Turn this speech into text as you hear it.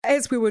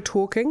as we were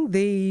talking,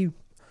 the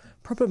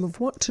problem of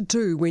what to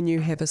do when you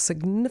have a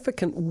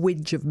significant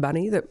wedge of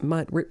money that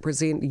might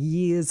represent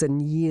years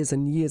and years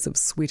and years of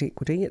sweat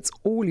equity. It's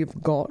all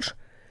you've got.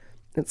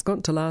 It's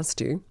got to last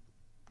you.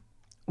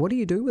 What do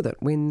you do with it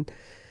when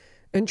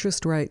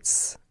interest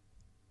rates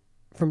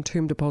from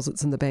term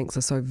deposits in the banks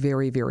are so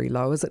very, very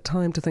low? Is it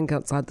time to think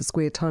outside the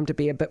square, time to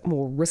be a bit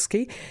more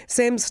risky?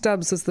 Sam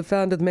Stubbs is the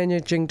founder and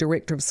managing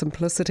director of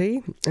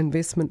Simplicity,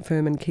 investment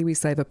firm and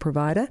KiwiSaver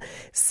provider.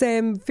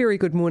 Sam, very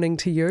good morning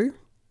to you.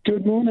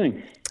 Good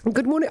morning.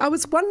 Good morning. I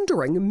was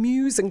wondering,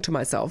 musing to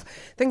myself,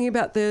 thinking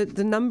about the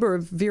number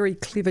of very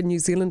clever New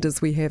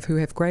Zealanders we have who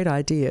have great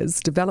ideas,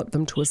 develop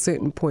them to a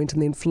certain point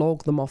and then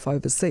flog them off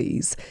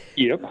overseas.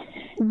 Yep.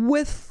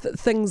 With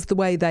things the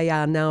way they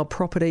are now,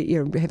 property,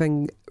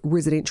 having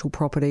residential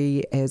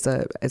property as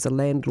a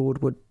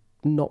landlord would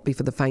not be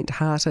for the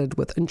faint-hearted,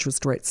 with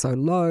interest rates so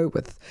low,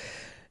 with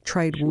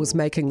trade wars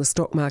making the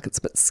stock markets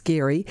a bit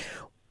scary.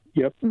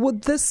 Yep.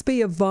 Would this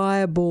be a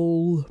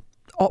viable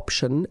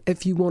option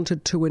if you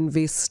wanted to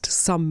invest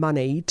some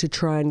money to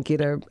try and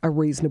get a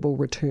reasonable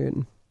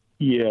return?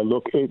 Yeah,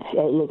 look,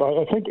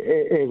 I think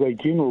as a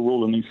general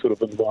rule in these sort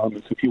of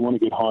environments, if you want to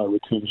get higher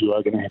returns, you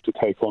are going to have to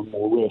take on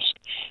more risk.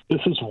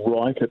 This is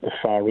right at the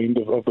far end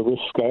of the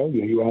risk scale.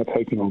 You are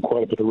taking on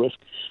quite a bit of risk,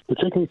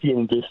 particularly if you're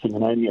investing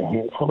in only a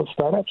handful of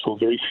startups or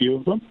very few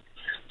of them.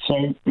 So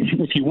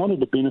if you wanted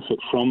to benefit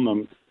from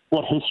them,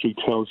 what history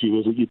tells you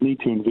is that you'd need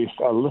to invest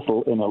a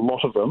little in a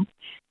lot of them,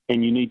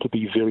 and you need to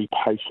be very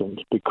patient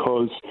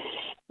because,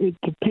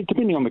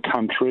 depending on the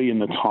country and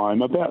the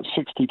time, about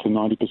 60 to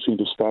 90%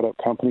 of startup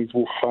companies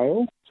will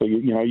fail. So,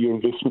 your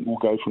investment will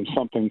go from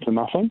something to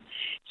nothing.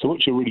 So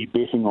what you're really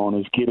betting on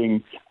is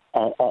getting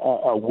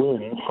a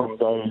win from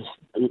those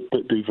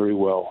that do very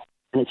well.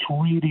 And it's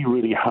really,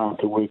 really hard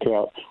to work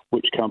out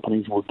which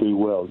companies will do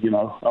well.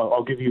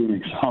 I'll give you an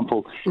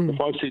example.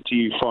 If I said to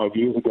you 5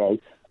 years ago,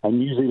 a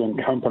New Zealand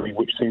company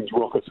which sends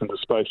rockets into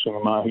space from the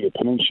Mahia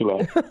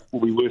Peninsula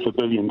will be worth $1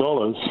 billion,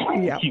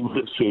 yep, you would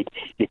have said,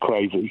 you're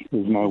crazy.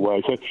 There's no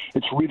way. So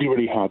it's really,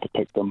 really hard to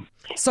pick them.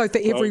 So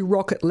for every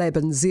Rocket Lab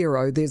and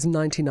zero, there's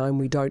 99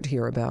 we don't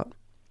hear about.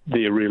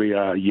 There really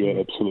are, yeah,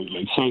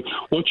 absolutely. So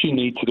what you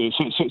need to do,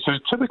 so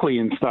typically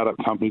in startup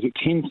companies, it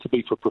tends to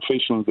be for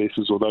professional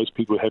investors or those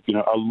people who have,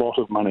 a lot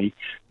of money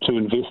to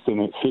invest in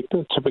that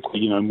sector,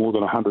 typically, more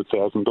than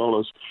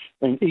 $100,000.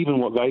 And even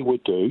what they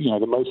would do,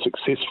 the most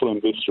successful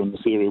investor in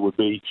this area would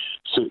be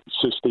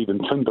Sir Stephen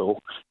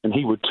Tindall, and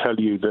he would tell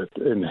you that,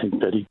 and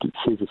that he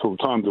says this all the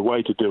time, the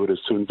way to do it is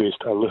to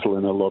invest a little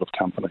in a lot of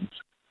companies.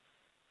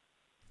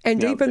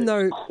 And even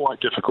though quite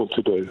difficult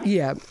to do,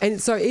 yeah,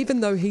 and so even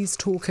though he's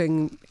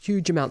talking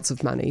huge amounts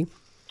of money,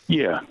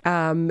 yeah,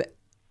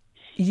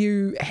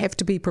 you have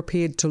to be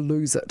prepared to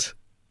lose it.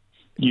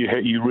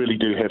 You really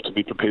do have to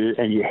be prepared,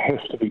 and you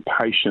have to be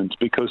patient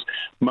because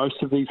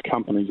most of these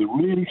companies are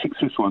really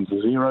successful ones,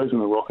 the Zeros and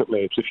the Rocket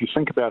Labs. If you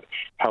think about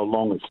how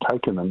long it's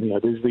taken them,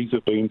 these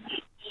have been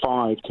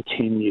 5 to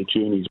 10 year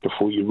journeys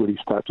before you really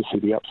start to see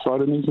the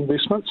upside in these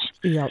investments.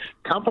 Yep.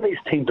 Companies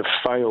tend to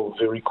fail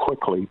very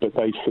quickly, but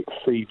they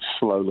succeed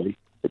slowly.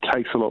 It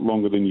takes a lot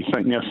longer than you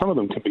think. Now, some of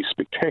them can be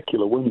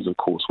spectacular wins, of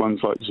course.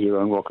 Ones like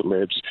Zero and Rocket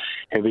Labs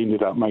have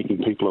ended up making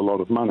people a lot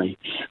of money.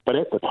 But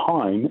at the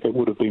time, it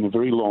would have been a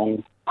very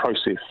long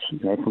process,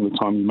 from the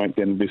time you make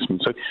that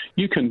investment. So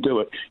you can do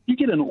it. You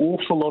get an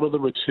awful lot of the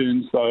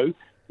returns, though,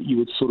 you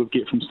would sort of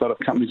get from startup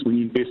companies when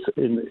you invest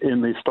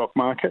in their stock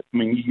market. I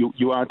mean,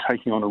 you are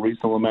taking on a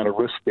reasonable amount of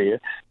risk there,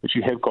 but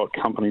you have got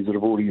companies that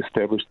have already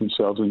established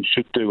themselves and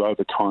should do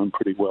over time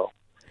pretty well.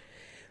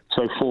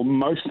 So for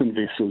most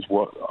investors,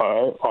 what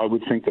I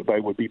would think that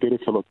they would be better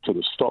to look to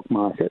the stock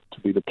market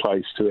to be the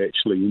place to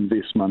actually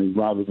invest money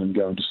rather than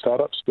go into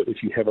startups. But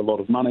if you have a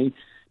lot of money,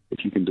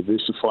 if you can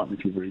diversify and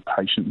if you're very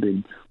patient,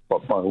 then by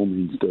all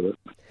means do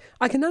it.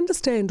 I can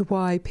understand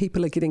why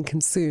people are getting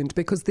concerned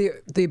because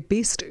their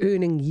best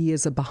earning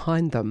years are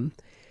behind them.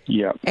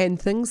 Yeah. And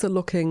things are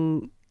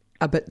looking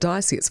a bit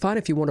dicey. It's fine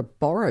if you want to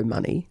borrow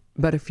money,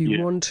 but if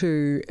you want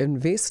to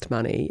invest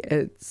money,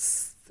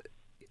 it's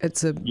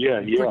a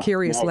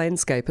precarious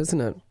landscape, isn't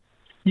it?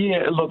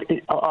 Yeah, look,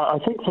 I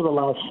think for the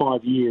last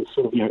 5 years,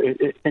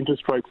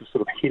 interest rates have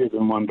sort of headed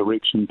in one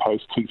direction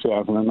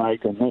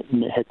post-2008, and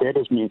that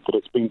has meant that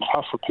it's been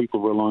tough for people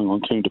relying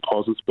on term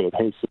deposits, but it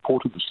has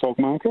supported the stock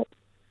market,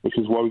 which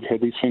is why we've had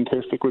these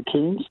fantastic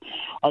returns.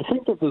 I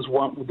think that there's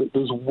one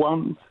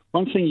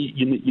thing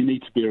you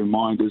need to bear in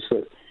mind is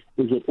that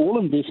all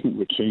investment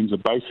returns are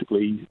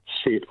basically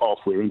set off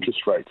where interest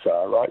rates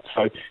are, right?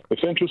 So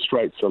if interest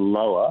rates are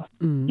lower,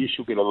 you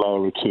should get a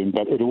lower return,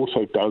 but it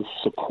also does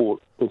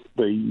support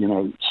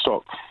the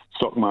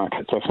stock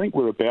markets. I think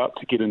we're about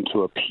to get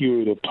into a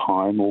period of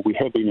time, or we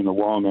have been in a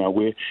while now,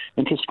 where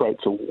interest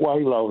rates are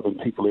way lower than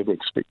people ever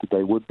expected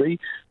they would be.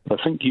 But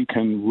I think you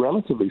can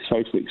relatively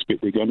safely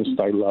expect they're going to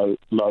stay low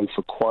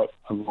for quite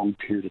a long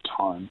period of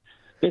time.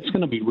 That's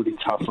going to be really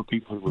tough for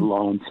people who rely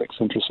on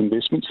fixed interest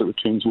investments. The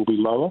returns will be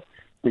lower.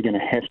 They're going to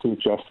have to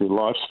adjust their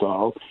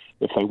lifestyle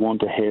if they want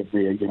to have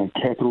their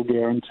capital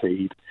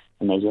guaranteed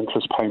and those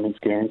interest payments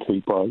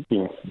guaranteed by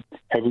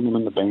having them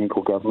in the bank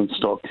or government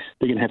stock,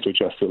 they're going to have to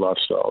adjust their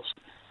lifestyles.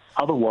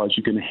 Otherwise,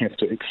 you're going to have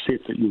to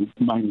accept that you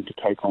may need to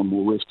take on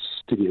more risks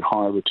to get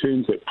higher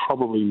returns. That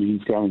probably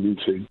means going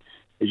into,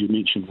 as you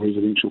mentioned,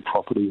 residential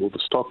property or the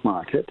stock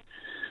market.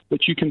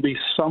 But you can be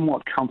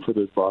somewhat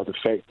comforted by the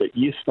fact that,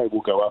 yes, they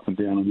will go up and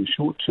down in the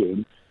short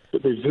term,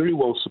 but they're very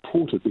well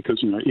supported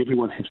because,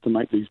 everyone has to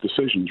make these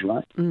decisions,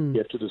 right? You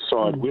have to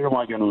decide, where am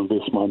I going to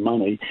invest my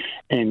money?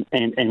 And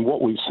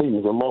what we've seen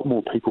is a lot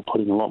more people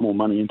putting a lot more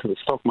money into the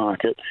stock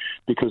market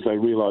because they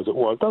realise that,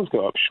 it does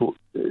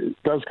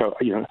go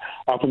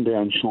up and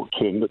down short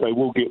term, but they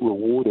will get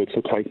rewarded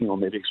for taking on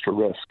that extra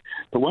risk.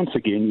 But once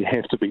again, you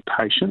have to be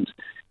patient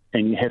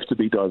and you have to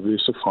be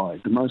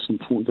diversified. The most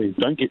important thing,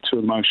 don't get too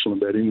emotional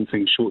about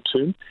anything short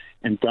term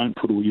and don't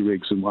put all your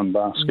eggs in one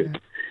basket. Yeah.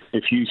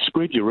 If you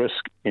spread your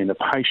risk and are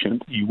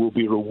patient, you will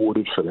be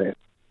rewarded for that.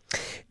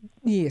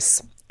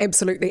 Yes,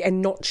 absolutely,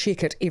 and not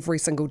check it every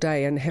single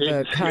day and have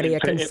a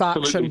cardiac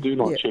infarction. Absolutely, do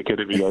not check it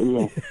every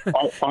day.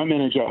 I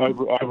manage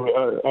over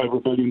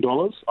 $1 billion.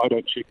 I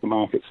don't check the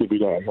markets every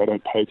day. I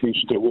don't pay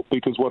attention to it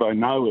because what I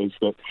know is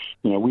that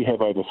we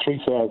have over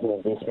 3,000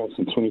 investments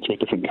in 23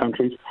 different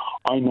countries.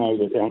 I know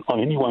that on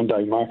any one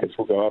day markets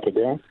will go up or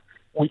down.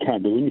 We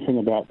can't do anything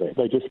about that.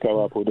 They just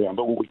go up or down.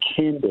 But what we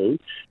can do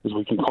is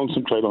we can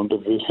concentrate on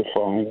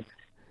diversifying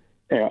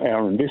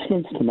our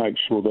investments to make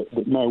sure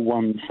that no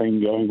one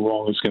thing going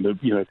wrong is going to,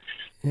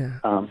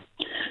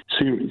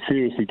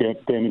 seriously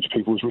damage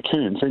people's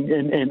returns. And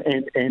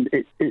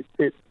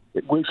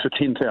it works for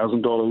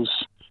 $10,000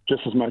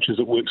 just as much as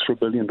it works for $1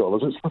 billion.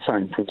 It's the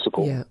same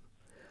principle. Yeah.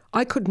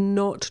 I could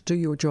not do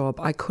your job.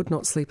 I could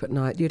not sleep at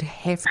night. You'd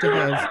have to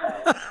have...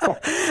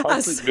 I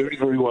sleep very,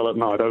 very well at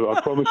night, I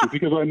promise you,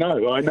 because I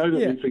know that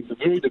these things are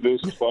very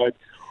diversified.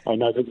 I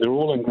know that they're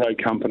all in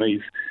great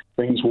companies.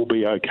 Things will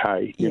be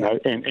okay,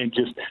 and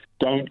just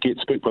don't get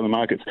spooked by the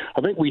markets.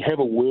 I think we have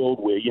a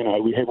world where,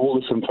 we have all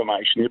this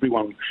information.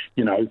 Everyone,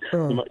 the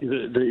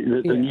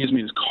news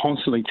media is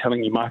constantly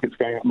telling you markets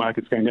going up,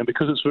 markets going down,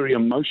 because it's very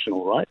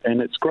emotional, right?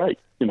 And it's great,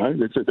 but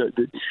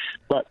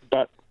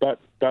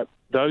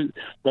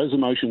those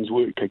emotions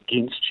work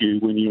against you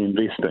when you're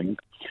investing.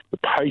 The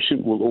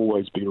patient will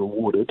always be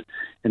rewarded,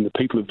 and the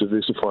people who've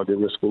diversified their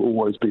risk will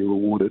always be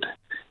rewarded.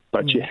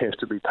 But you have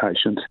to be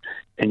patient,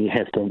 and you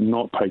have to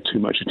not pay too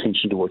much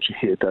attention to what you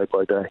hear day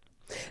by day.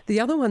 The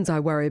other ones I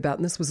worry about,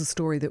 and this was a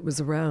story that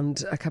was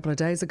around a couple of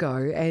days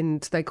ago,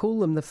 and they call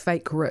them the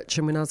fake rich.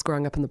 And when I was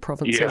growing up in the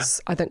provinces,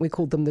 I think we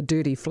called them the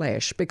dirty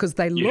flash because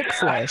they look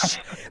flash.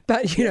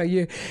 But,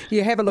 you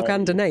have a look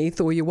underneath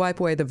or you wipe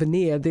away the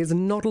veneer, there's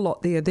not a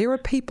lot there. There are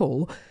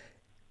people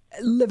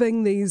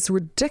living these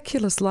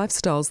ridiculous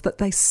lifestyles that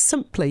they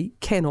simply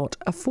cannot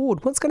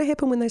afford. What's going to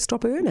happen when they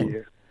stop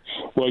earning?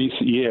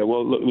 Yeah.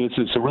 Well, look,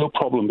 it's a real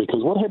problem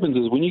because what happens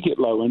is when you get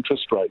low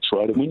interest rates,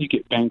 right, and when you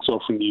get banks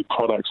offering you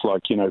products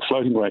like,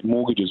 floating rate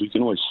mortgages, we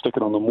can always stick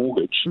it on the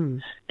mortgage.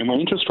 And when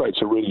interest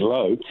rates are really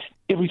low,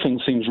 everything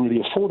seems really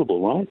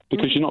affordable, right?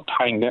 Because you're not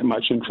paying that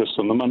much interest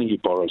on the money you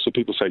borrow. So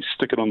people say,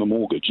 stick it on the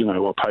mortgage.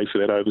 I'll pay for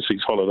that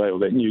overseas holiday or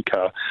that new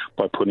car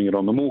by putting it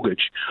on the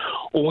mortgage.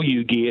 Or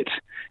you get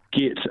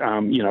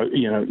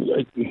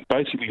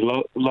basically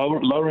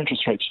lower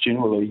interest rates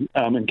generally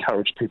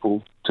encourage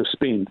people to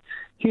spend.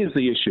 Here's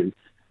the issue.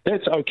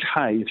 That's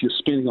okay if you're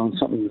spending on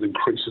something that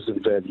increases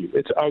in value.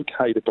 It's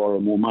okay to borrow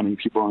more money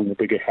if you're buying a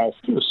bigger house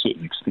to a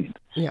certain extent.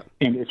 Yeah.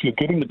 And if you're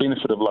getting the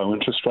benefit of low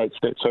interest rates,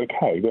 that's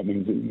okay. That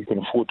means that you can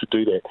afford to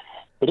do that.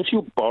 But if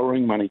you're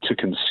borrowing money to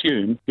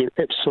consume, you're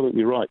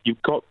absolutely right.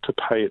 You've got to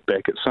pay it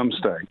back at some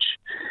stage.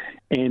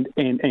 And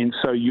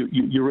so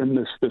you're in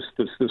this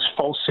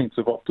false sense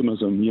of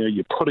optimism.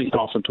 You're putting it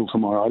off until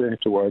tomorrow. I don't have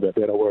to worry about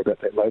that. I'll worry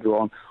about that later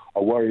on.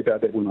 I'll worry about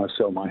that when I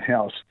sell my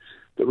house.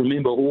 But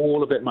remember,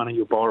 all of that money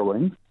you're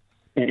borrowing,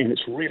 and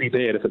it's really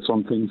bad if it's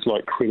on things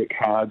like credit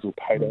cards or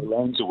payday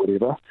loans or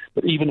whatever,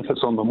 but even if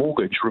it's on the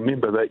mortgage,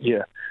 remember that,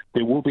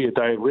 there will be a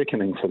day of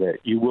reckoning for that.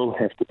 You will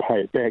have to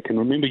pay it back. And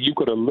remember, you've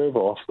got to live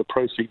off the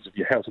proceeds of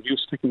your house. If you're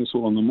sticking this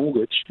all on the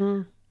mortgage,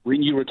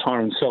 when you retire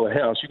and sell a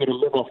house, you've got to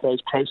live off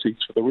those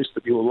proceeds for the rest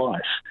of your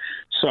life.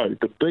 So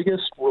the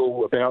biggest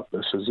rule about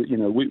this is that,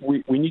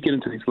 when you get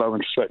into these low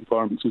interest rate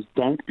environments, is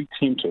don't be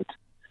tempted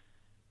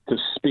to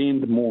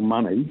spend more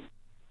money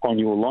on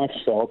your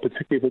lifestyle,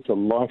 particularly if it's a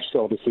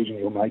lifestyle decision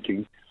you're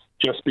making,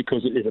 just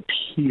because it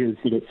appears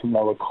that it's a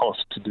lower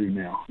cost to do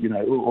now,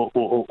 or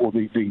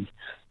the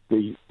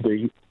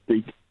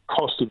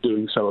cost of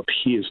doing so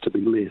appears to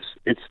be less.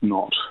 It's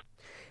not.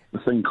 The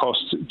thing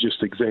costs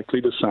just exactly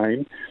the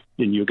same,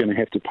 and you're going to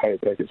have to pay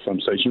it back at some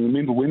stage. And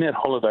remember, when that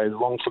holiday is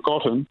long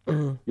forgotten,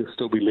 you'll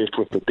still be left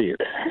with the debt.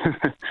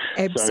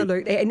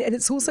 Absolutely. And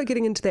it's also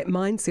getting into that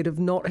mindset of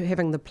not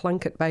having the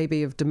Plunkett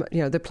baby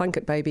the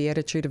Plunkett baby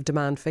attitude of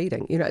demand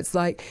feeding. It's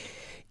like,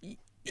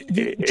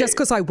 just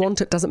because I want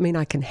it doesn't mean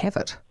I can have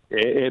it.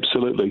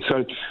 Absolutely.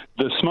 So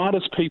the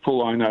smartest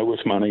people I know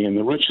with money and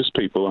the richest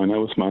people I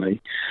know with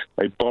money,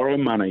 they borrow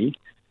money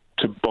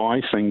to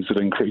buy things that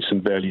increase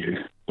in value,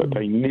 but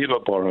they never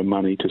borrow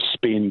money to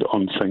spend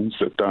on things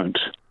that don't.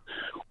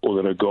 or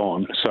that are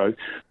gone. So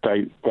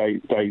they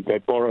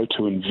borrow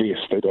to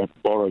invest. They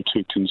don't borrow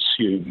to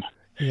consume.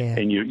 Yeah.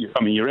 And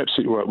you're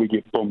absolutely right. We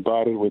get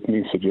bombarded with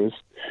messages,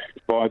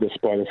 buy this,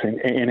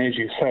 and as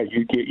you say,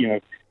 you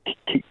get,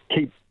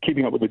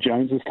 keeping up with the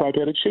Joneses type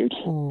attitude.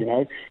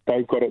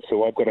 They've got it,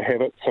 so I've got to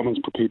have it. Someone's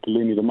prepared to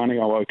lend me the money.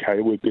 Oh,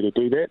 okay, we'd better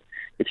do that.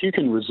 If you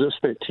can resist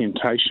that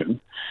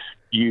temptation,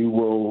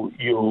 you'll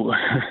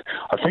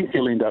I think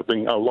you'll end up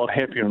being a lot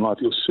happier in life.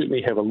 You'll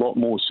certainly have a lot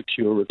more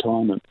secure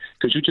retirement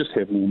because you just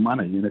have more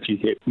money. And if you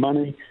have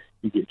money,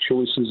 you get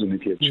choices, and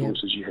if you have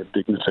choices, you have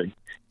dignity.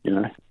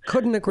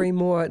 Couldn't agree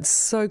more. It's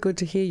so good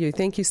to hear you.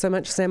 Thank you so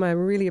much, Sam. I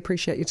really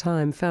appreciate your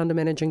time. Founder,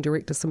 Managing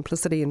Director,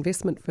 Simplicity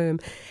Investment Firm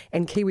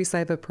and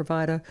KiwiSaver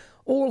provider.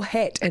 All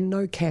hat and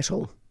no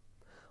cattle.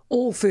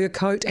 All fur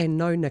coat and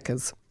no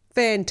knickers.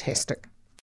 Fantastic.